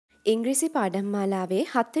ඉංග්‍රීසි පාඩම් මාලාවේ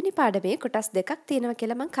 7 වෙනි පාඩමේ කොටස් දෙකක් තියෙනවා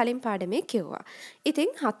කියලා මම කලින් පාඩමේ කිව්වා. ඉතින්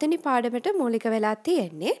 7 වෙනි පාඩමට මූලික වෙලා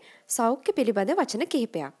තියෙන්නේ සෞඛ්‍ය පිළිබඳ වචන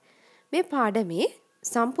කිහිපයක්. මේ පාඩමේ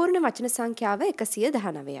සම්පූර්ණ වචන සංඛ්‍යාව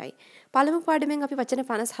 119යි. පළමු පාඩමෙන් අපි වචන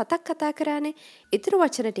 57ක් කතා කරානේ. ඊටු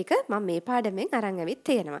වචන ටික මම මේ පාඩමෙන් අරන් ඇවිත්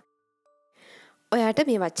තියෙනවා. ඔයාට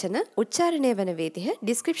මේ වචන උච්චාරණය වන විදිහ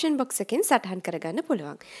ඩිස්ක්‍රිප්ෂන් බොක්ස් එකෙන් සටහන් කරගන්න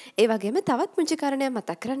පුළුවන්. ඒ වගේම තවත් පුංචි කාරණයක්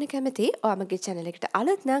මතක් කරන්න කැමතියි. ඔයා මගේ channel එකට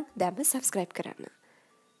අලුත් නම් දැන්ම subscribe කරන්න.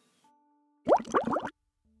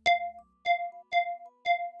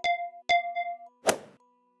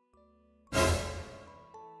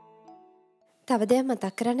 තව දෙයක්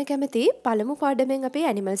මතක් කරන්න කැමතියි. පළමු පාඩමෙන් අපි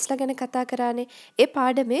ඇනිමල්ස්ලා ගැන කතා කරානේ. ඒ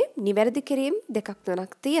පාඩමේ නිවැරදි කිරීම් දෙකක්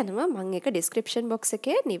තුනක් තියෙනවා. මම ඒක ඩිස්ක්‍රිප්ෂන් බොක්ස්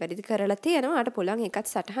එකේ නිවැරදි කරලා තියෙනවා. ඔයාලට පුළුවන් ඒකත්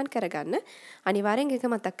සටහන් කරගන්න. අනිවාර්යෙන් ඒක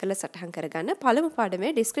මතක් කරලා සටහන් කරගන්න. පළමු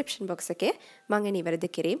පාඩමේ ඩිස්ක්‍රිප්ෂන් බොක්ස් එකේ මම ඒ නිවැරදි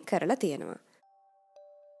කිරීම් කරලා තියෙනවා.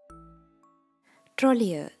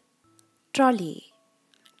 Trollier. Trolley.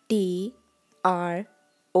 T R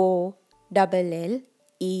O L L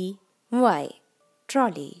E Y.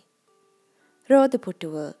 Trolley.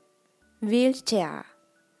 රෝදපුටුව wheelchair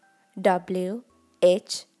W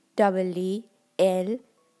H E L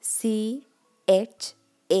C H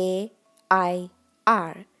A I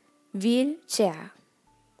R wheelchair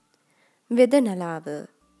වෙදනලාව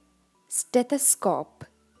stethoscope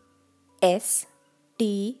S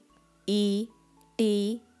T E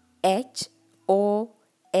T H O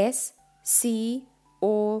S C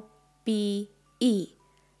O P E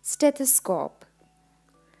stethoscope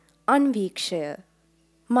අන්වීක්ෂය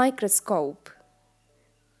microscope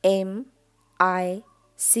M I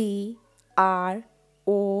C R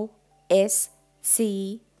O S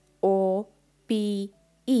C O P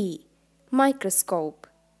E microscope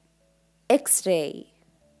X-ray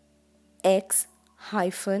X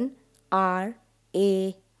hyphen R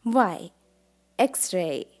A Y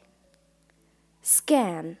X-ray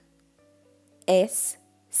scan S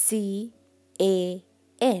C A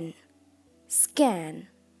N scan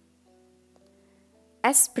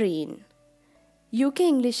aspirin UK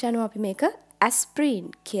ඉංග්‍රීසි අනුව අපි මේක aspirin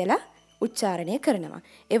කියලා උච්චාරණය කරනවා.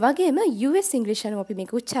 ඒ වගේම US ඉංග්‍රීසි අනුව අපි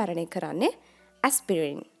මේක උච්චාරණය කරන්නේ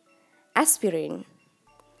aspirin. aspirin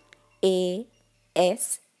A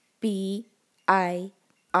S P I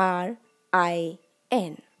R I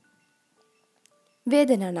N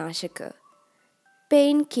වේදනානාශක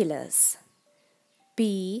pain killers P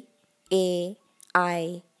A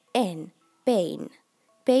I N pain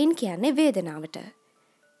pain කියන්නේ වේදනාවට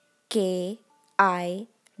K I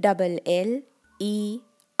L L E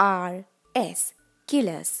R S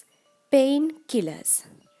killers pain killers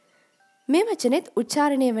මේ වචනේත්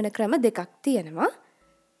උච්චාරණය වෙන ක්‍රම දෙකක් තියෙනවා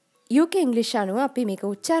UK ඉංග්‍රීසි අනුව අපි මේක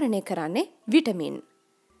උච්චාරණය කරන්නේ vitamin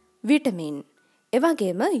ඒ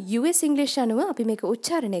වගේම US ඉංග්‍රීසි අනුව අපි මේක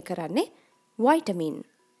උච්චාරණය කරන්නේ vitamin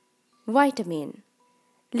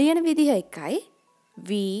ලියන විදිහ එකයි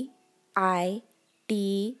V I T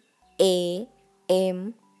A M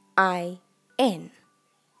I N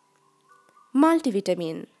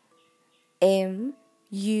multivitamin M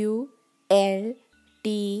U L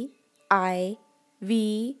T I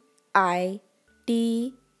V I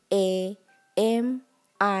T A M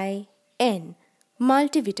I N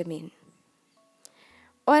multivitamin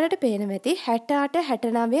ඔයාලට පේනවා ඇති 68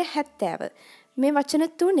 69 70 මේ වචන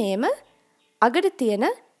තුනේම අගට තියෙන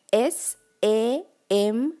S A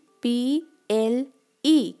M P L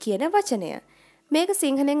E කියන වචනය. මේක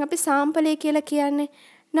සිංහලෙන් අපි සාම්පලය කියලා කියන්නේ.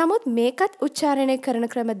 නමුත් මේකත් උච්චාරණය කරන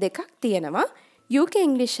ක්‍රම දෙකක් තියෙනවා. UK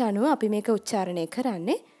ඉංග්‍රීසි අනුව අපි මේක උච්චාරණය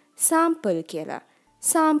කරන්නේ sample කියලා.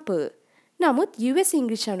 sample. නමුත් US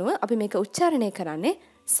ඉංග්‍රීසි අනුව අපි මේක උච්චාරණය කරන්නේ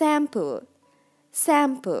sample.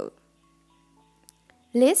 sample.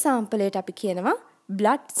 ලේ සාම්පලයට අපි කියනවා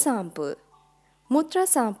blood sample. මුත්‍රා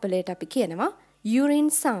සාම්පලයට අපි කියනවා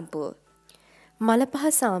urine sample. මල පහ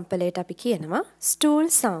සාම්පලයට අපි කියනවා stool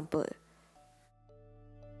sample.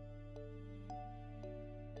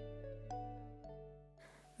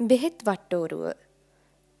 බෙහෙත් වට්ටෝරුව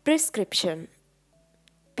prescription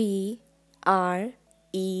P R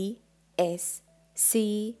E S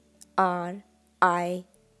C R I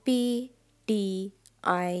P T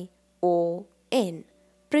I O N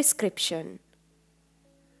prescription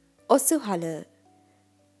ඔසුහල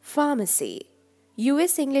pharmacy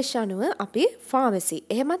US ඉංග්‍රීසි අනුව අපි pharmacy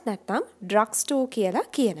එහෙමත් නැත්නම් drug store කියලා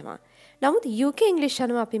කියනවා. නමුත් UK ඉංග්‍රීසි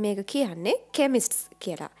අනුව අපි මේක කියන්නේ chemists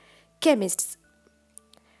කියලා. chemists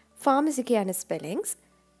pharmacy කියන spellings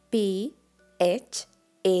P H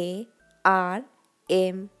A R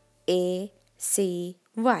M A C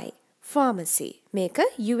Y pharmacy මේක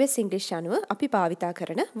US ඉංග්‍රීසි අනුව අපි භාවිතා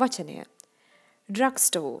කරන වචනය. drug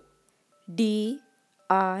store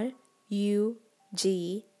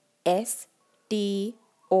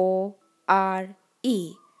D-R-U-G-S-T-O-R-E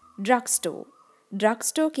drugstore.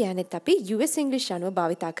 drugstore කියන්නේත් අපි US English අනුව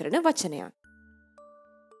භාවිතා කරන වචනයක්.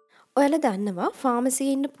 ඔයාලා දන්නවා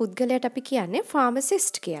ෆාමසියේ ඉන්න පුද්ගලයාට අපි කියන්නේ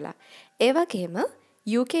ෆාමසිස්ට් කියලා. ඒ වගේම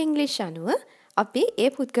UK English අනුව අපි ඒ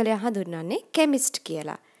පුද්ගලයා හඳුන්වන්නේ කෙමිස්ට්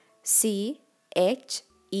කියලා. C-H-E-M-I-S-T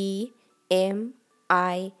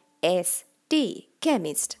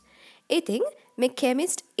කෙමිස්ට්. ඉතින් මේ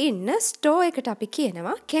කෙමිස්ට් ඉන්න ස්ටෝර් එකට අපි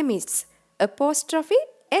කියනවා කෙමිස්ට්ස්. apostrophe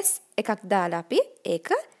S එකක් දාලා අපි ඒක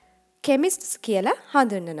කෙමිස්ට්ස් කියලා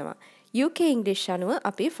හඳුන්වනවා. UK English අනුව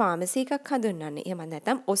අපි ෆාමසි එකක් හඳුන්වන්නේ. එහෙම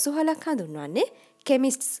නැත්නම් ඔසුහලක් හඳුන්වන්නේ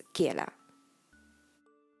කෙමිස්ට්ස් කියලා.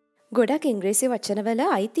 ගොඩක් ඉංග්‍රීසි වචනවල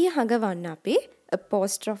අයිතිය හඟවන්න අපි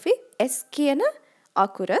apostrophe S කියන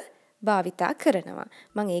අකුර භාවිතා කරනවා.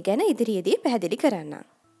 මම ඒ ගැන ඉදිරියේදී පැහැදිලි කරන්නම්.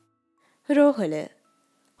 රෝහල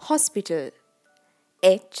hospital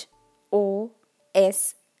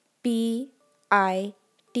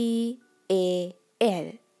H-O-S-P-I-T-A-L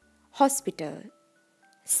hospital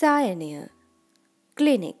සායනය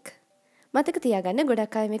clinic මතක තියාගන්න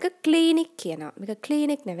ගොඩක් අය මේක clinic කියනවා. මේක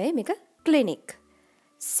clinic නෙවෙයි මේක clinic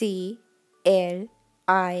C-L-I-N-I-C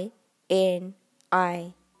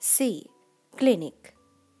clinic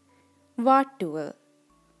වාට්ටුව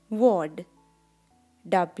ward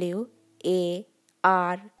W-A-R-D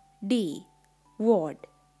ward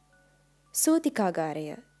සෝතිකාගාරය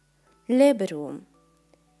labor room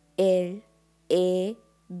L-A-B-O-R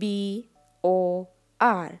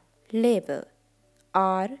labor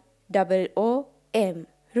R-O-O-M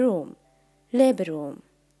room labor room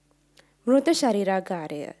මෘත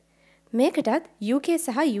ශරීරාගාරය මේකටත් UK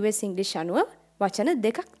සහ US English අනුව වචන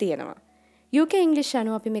දෙකක් තියෙනවා. UK English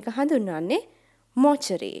අනුව අපි මේක හඳුන්වන්නේ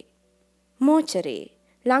mortuary. mortuary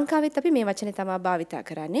ලංකාවෙත් අපි මේ වචනේ තමයි භාවිතා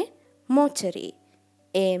කරන්නේ mortuary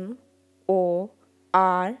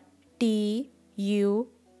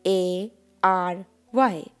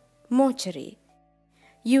M-O-R-T-U-A-R-Y mortuary.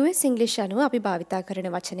 US English අනුව අපි භාවිතා කරන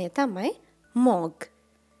වචනය තමයි morgue.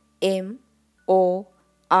 M-O-R-G-U-E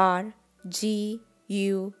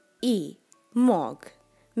morgue.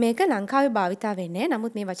 මේක ලංකාවේ භාවිතා වෙන්නේ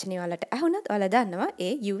නමුත් මේ වචනේ ඔයාලට ඇහුණත් ඔයාලා දන්නවා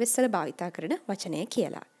ඒ US වල භාවිතා කරන වචනය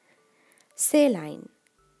කියලා. saline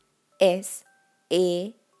S-A-L-I-N-E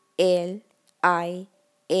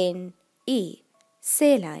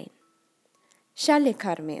saline ශල්‍ය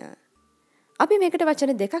කර්මය අපි මේකට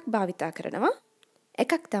වචන දෙකක් භාවිතා කරනවා.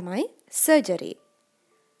 එකක් තමයි surgery.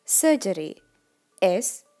 surgery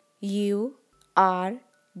S-U-R-G-E-R-Y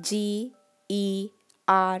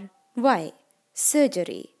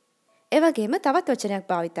surgery. ඒ වගේම තවත් වචනයක්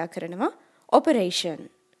භාවිතා කරනවා operation.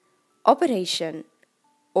 operation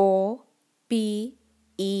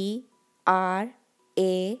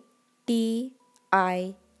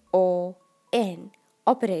O-P-E-R-A-T-I-O-N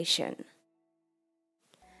operation.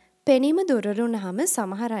 පෙනීම දුර්වල වුණාම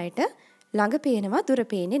සමහර අයට ළඟ පේනවා දුර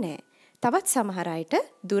පේන්නේ නැහැ. තවත් සමහර අයට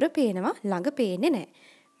දුර පේනවා ළඟ පේන්නේ නැහැ.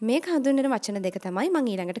 මේක හඳුන්වන වචන දෙක තමයි මම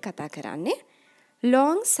ඊළඟට කතා කරන්නේ.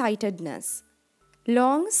 long sightedness.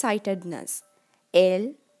 long sightedness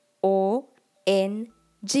L-O-N-G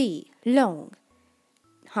long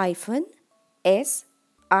hyphen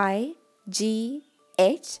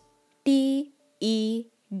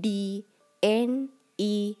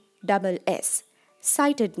S-I-G-H-T-E-D-N-E-S-S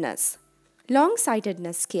sightedness long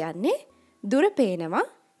sightedness කියන්නේ දුර පේනවා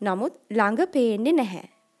නමුත් ළඟ පේන්නේ නැහැ.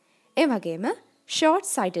 ඒ වගේම short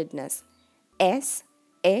sightedness S-H-O-R-T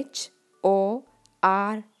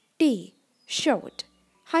short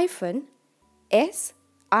hyphen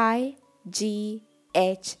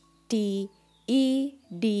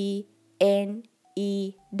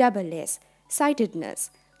S-I-G-H-T-E-D-N-E-S-S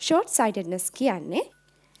sightedness short sightedness කියන්නේ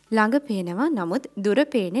ළඟ පේනවා නමුත් දුර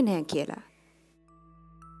පේන්නේ නැහැ කියලා.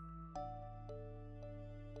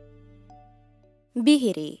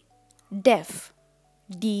 බිහිරි deaf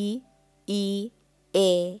D-E-A-F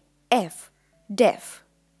deaf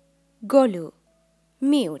ගොළු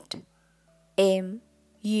mute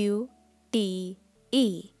M-U-T-E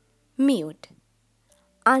mute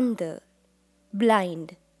අන්ධ blind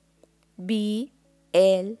B-L-I-N-D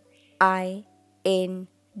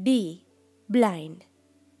blind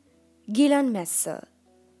ගිලන් මැස්ස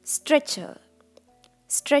stretcher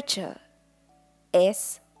stretcher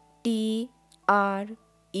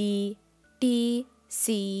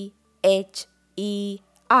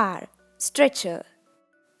S-T-R-E-T-C-H-E-R stretcher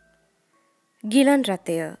ගිලන්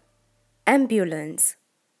රථය ambulance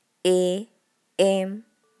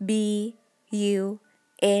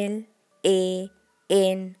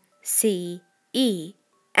A-M-B-U-L-A-N-C-E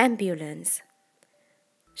ambulance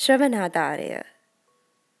ශ්‍රවණාධාරය.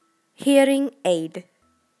 hearing aid.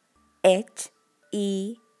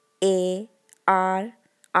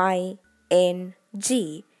 HEARING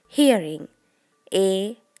hearing.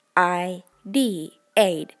 AID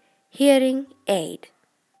aid hearing aid.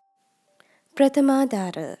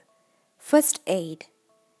 ප්‍රථමාධාර first aid.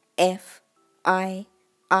 FIRST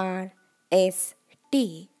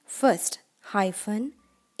first hyphen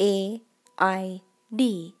AID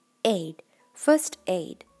aid first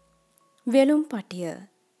aid. වෙලුම් පටිය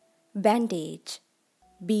bandage.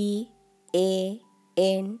 BANDAGE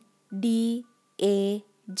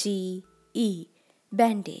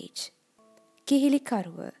bandage.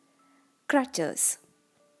 කිහිලිකරුව crutches.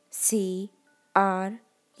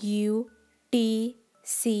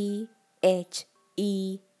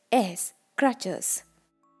 CRUTCHES crutches.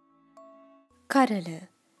 කරල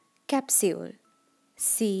capsule.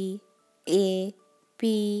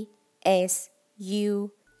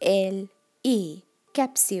 CAPSULE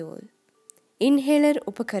capsule. inhaler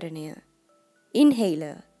උපකරණය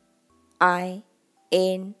inhaler.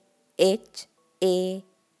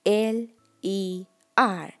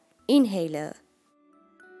 INHALER inhaler.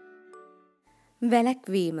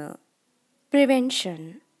 වැළැක්වීම prevention.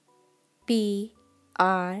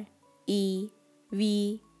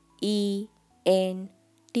 PREVENTION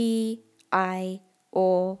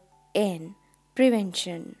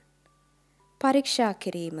prevention. පරීක්ෂා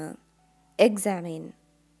කිරීම examine.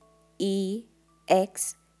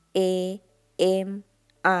 EXAMINE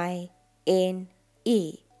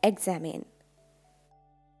examine.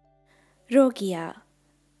 රෝගියා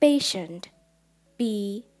patient.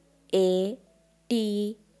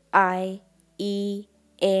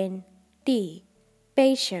 PATIENT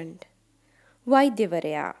patient.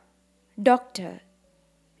 වෛද්‍යවරයා doctor.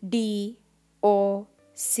 DOCTOR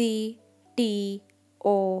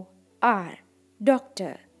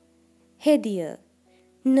doctor. හෙදිය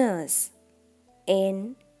nurse.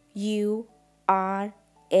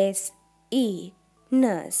 NURSE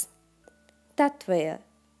nurse. තත්වය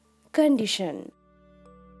condition.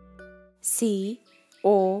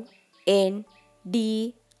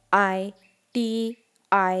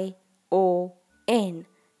 CONDITION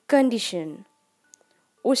condition.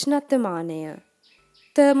 උෂ්ණත්වමානය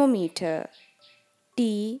thermometer.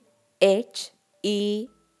 THERMOMETER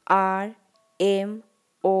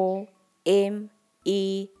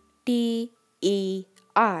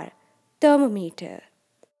thermometer.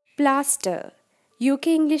 plaster. UK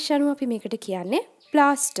English අනුව අපි මේකට කියන්නේ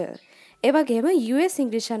plaster. ඒ වගේම US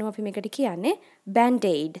English අනුව අපි මේකට කියන්නේ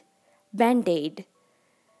band-aid. band-aid.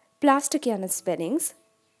 plaster කියන spellings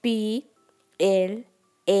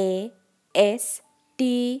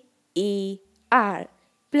PLASTER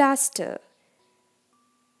plaster.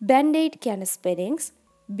 band-aid කියන spellings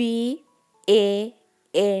BAND-AID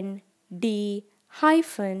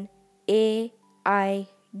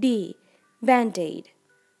band-aid.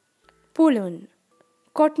 පුළුන්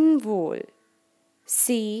cotton wool.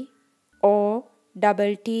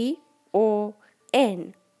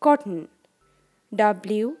 COTTON cotton.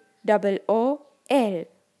 WOOL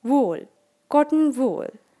wool cotton wool.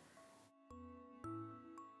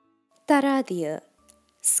 තරාදිය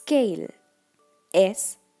scale.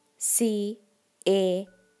 SCALE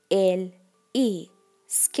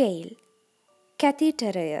scale.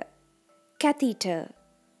 කැතීටරය catheter.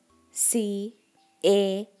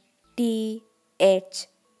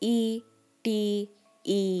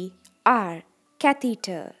 CATHETER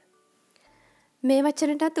catheter. මේ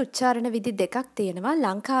වචනටත් උච්චාරණ විදි දෙකක් තියෙනවා.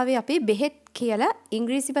 ලංකාවේ අපි බෙහෙත් කියලා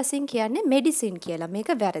ඉංග්‍රීසි බසින් කියන්නේ මෙඩිසින් කියලා. මේක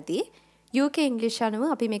වැරදි. UK English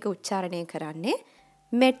අනුව අපි මේක උච්චාරණය කරන්නේ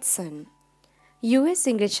medicine. US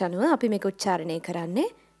English අනුව අපි මේක උච්චාරණය කරන්නේ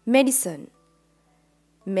medicine.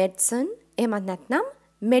 medicine එහෙමත් නැත්නම්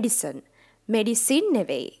medicine. medicine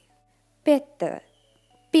නෙවෙයි. පෙත්ත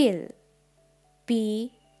pill. PILL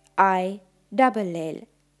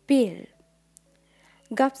pill.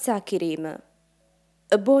 ගබ්සා කිරීම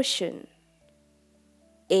abortion.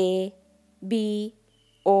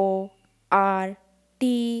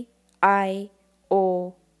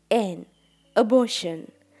 ABORTION abortion.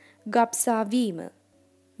 ගබ්සා වීම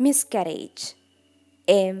miscarriage.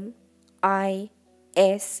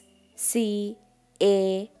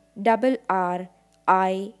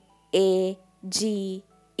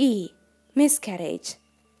 MISCARRIAGE miscarriage.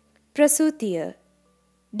 ප්‍රසූතිය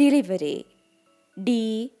delivery.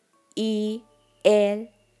 DELIVERY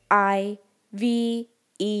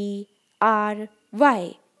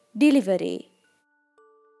delivery.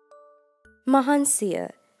 මහන්සිය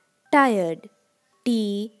tired.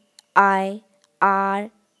 TIRED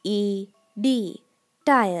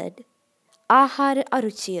tired. ආහාර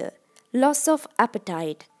අරුචිය. loss of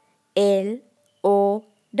appetite.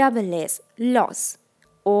 LOSS loss.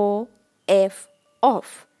 OF off.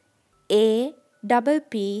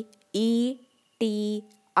 APPETITE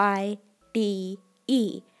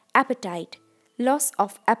appetite. loss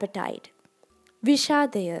of appetite.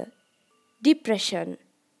 විෂාදය. depression.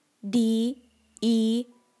 DEPRESSION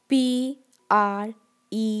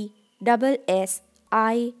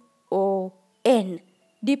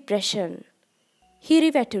depression.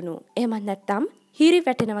 හිරිවැටුණු. එහෙමත් නැත්නම්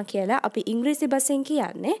හිරිවැටෙනවා කියලා අපි ඉංග්‍රීසි භාෂෙන්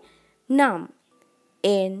කියන්නේ numb.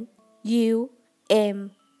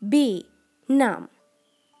 NUMB numb.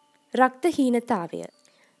 රක්තහීනතාවය.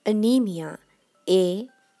 anemia.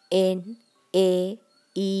 ANAEMIA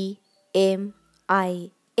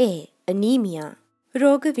anemia.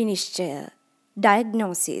 රෝග විනිශ්චය.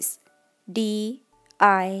 diagnosis. DIAGNOSIS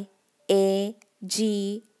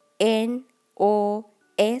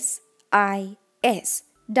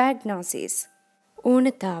diagnosis.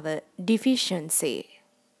 ඌනතාව. deficiency.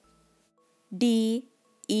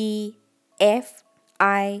 DEFICIENCY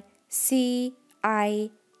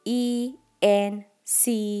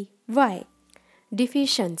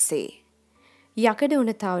deficiency. යකඩ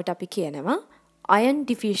ඌනතාවට අපි කියනවා iron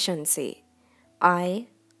deficiency.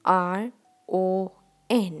 IRON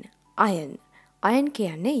iron. iron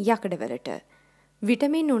කියන්නේ යකඩ වලට.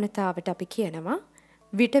 විටමින් ඌනතාවට අපි කියනවා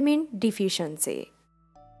vitamin deficiency.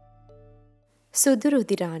 සුදු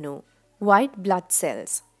රුධිරාණු. white blood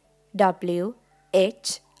cells.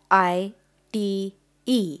 WHITE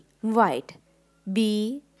white.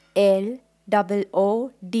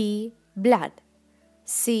 BLOOD blood.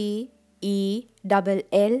 CELLS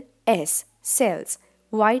cells.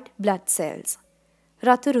 white blood cells.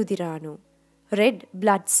 රතු රුධිරාණු. red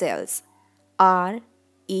blood cells.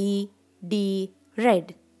 RED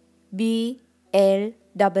red.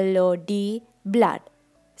 BLOOD blood.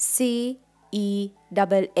 CELLS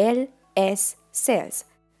cells.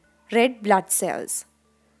 red blood cells.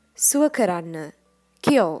 සුව කරන්න.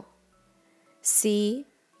 cure.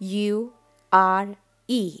 CURE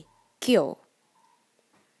cure.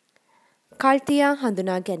 කල්තියා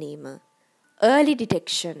හඳුනා ගැනීම. early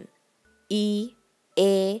detection. EARLY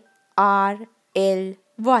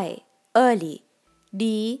early.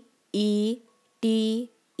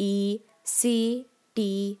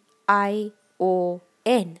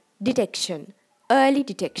 DETECTION detection. early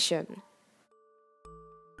detection.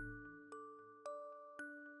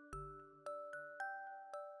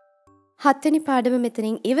 හත්වෙනි පාඩම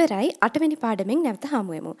මෙතනින් ඉවරයි. අටවෙනි පාඩමෙන් නැවත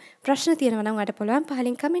හමු වෙමු. ප්‍රශ්න තියෙනවා නම් ඔයාලට පුළුවන්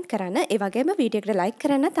පහලින් කමෙන්ට් කරන්න. ඒ වගේම වීඩියෝ එකට ලයික්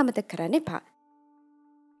කරන්නත් අමතක කරන්න එපා.